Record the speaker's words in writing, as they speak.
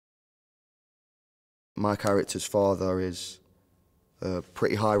my character's father is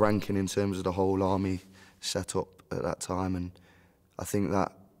pretty high ranking in terms of the whole army setup at that time, and I think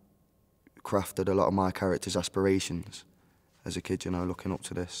that crafted a lot of my character's aspirations as a kid, you know, looking up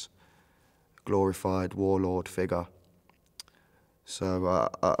to this glorified warlord figure. So,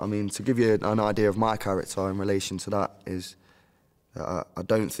 I mean, to give you an idea of my character in relation to that is that I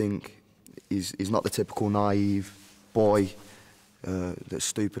don't think he's not the typical naive boy that's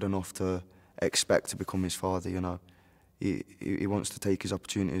stupid enough to expect to become his father, you know. He wants to take his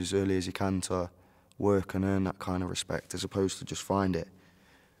opportunities as early as he can to work and earn that kind of respect as opposed to just find it.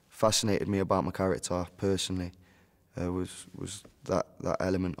 Fascinated me about my character personally was that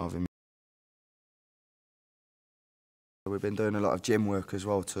element of him. We've been doing a lot of gym work as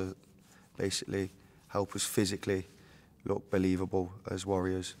well to basically help us physically look believable as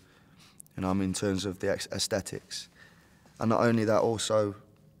warriors, you know, in terms of the aesthetics. And not only that, also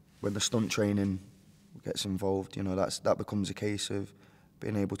when the stunt training gets involved, you know, that becomes a case of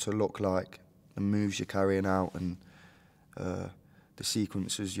being able to look like the moves you're carrying out and the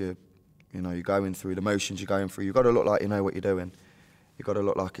sequences you're going through, the motions you're going through. You've got to look like you know what you're doing. You've got to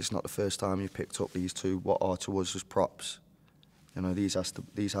look like it's not the first time you picked up these two, what are to us as props. You know, these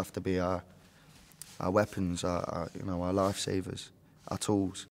have to be our weapons, our lifesavers, our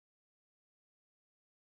tools.